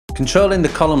Controlling the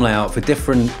column layout for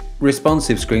different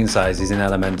responsive screen sizes in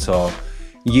Elementor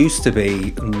used to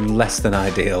be less than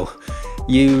ideal.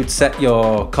 You'd set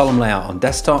your column layout on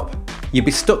desktop, you'd be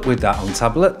stuck with that on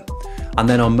tablet, and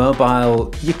then on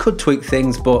mobile you could tweak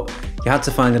things, but you had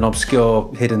to find an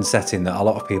obscure hidden setting that a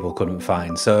lot of people couldn't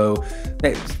find, so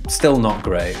it's still not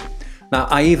great. Now,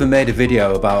 I even made a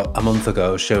video about a month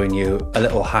ago showing you a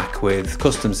little hack with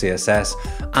custom CSS,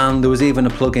 and there was even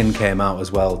a plugin came out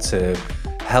as well to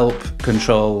help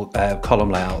control column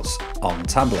layouts on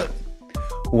tablet.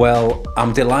 Well,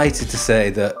 I'm delighted to say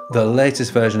that the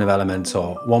latest version of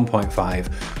Elementor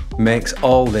 1.5 makes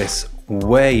all this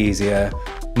way easier,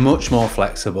 much more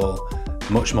flexible,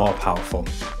 much more powerful.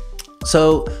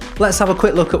 So let's have a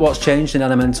quick look at what's changed in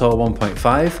Elementor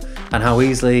 1.5 and how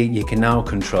easily you can now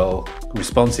control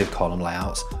responsive column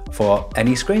layouts for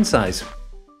any screen size.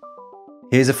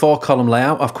 Here's a 4-column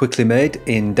layout I've quickly made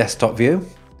in desktop view.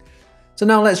 So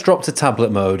now let's drop to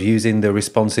tablet mode using the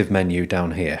responsive menu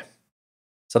down here.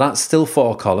 So that's still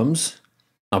 4 columns.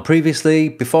 Now previously,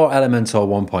 before Elementor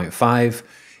 1.5,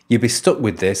 you'd be stuck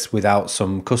with this without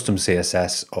some custom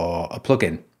CSS or a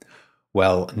plugin.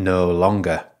 Well, no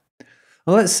longer.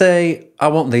 Well, let's say I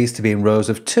want these to be in rows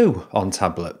of 2 on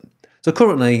tablet. So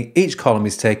currently, each column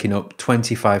is taking up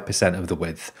 25% of the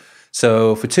width.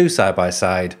 So for 2 side by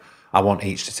side, I want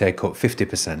each to take up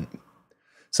 50%.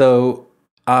 So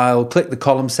I'll click the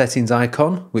column settings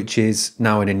icon, which is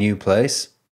now in a new place.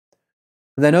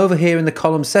 And then over here in the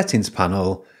column settings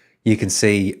panel, you can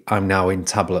see I'm now in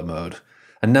tablet mode.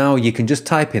 And now you can just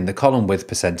type in the column width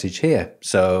percentage here.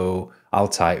 So I'll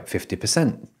type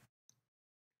 50%.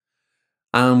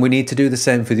 And we need to do the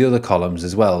same for the other columns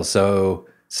as well. So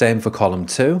same for column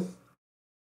 2.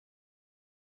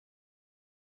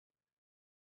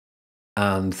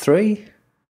 And 3.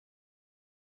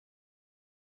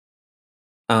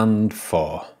 And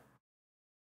 4.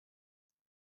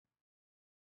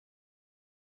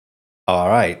 All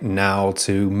right, now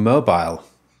to mobile.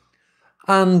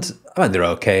 And I mean, they're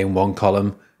okay in 1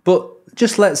 column, but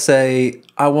just let's say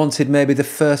I wanted maybe the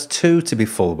first 2 to be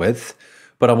full width,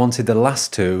 but I wanted the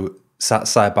last 2 sat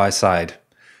side by side.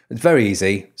 It's very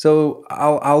easy, so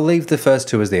I'll leave the first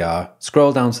 2 as they are,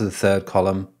 scroll down to the 3rd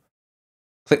column,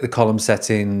 click the column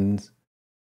settings,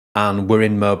 and we're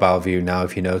in mobile view now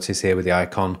if you notice here with the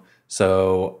icon.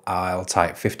 So I'll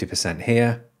type 50%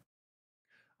 here.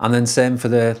 And then same for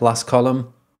the last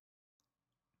column.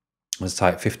 Let's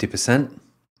type 50%.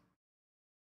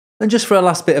 And just for a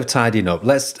last bit of tidying up,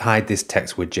 let's hide this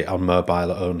text widget on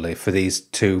mobile only for these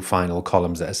 2 final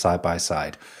columns that are side by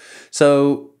side.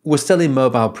 So we're still in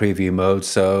mobile preview mode,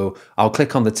 so I'll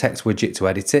click on the text widget to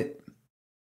edit it.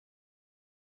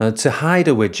 To hide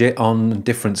a widget on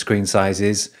different screen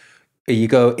sizes, you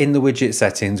go in the widget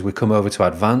settings, we come over to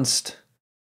advanced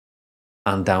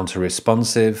and down to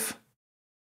responsive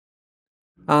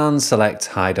and select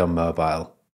hide on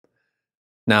mobile.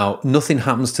 Now, nothing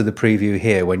happens to the preview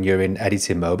here when you're in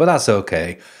editing mode, but that's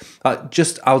okay. I'll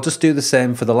just do the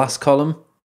same for the last column.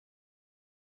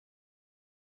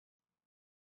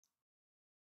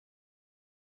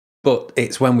 But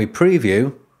it's when we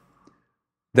preview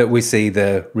that we see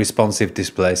the responsive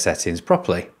display settings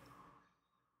properly.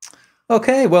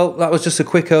 Okay, well, that was just a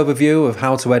quick overview of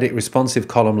how to edit responsive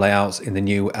column layouts in the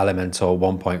new Elementor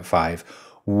 1.5.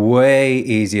 Way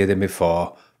easier than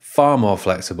before, far more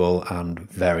flexible and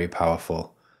very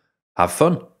powerful. Have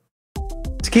fun!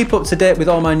 To keep up to date with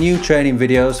all my new training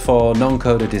videos for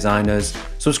non-coder designers,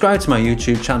 subscribe to my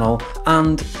YouTube channel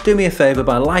and do me a favour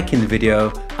by liking the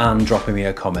video and dropping me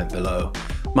a comment below.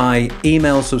 My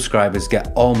email subscribers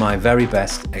get all my very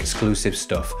best exclusive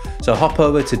stuff, so hop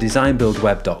over to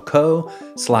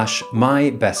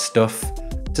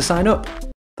designbuildweb.co/mybeststuff to sign up.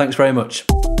 Thanks very much.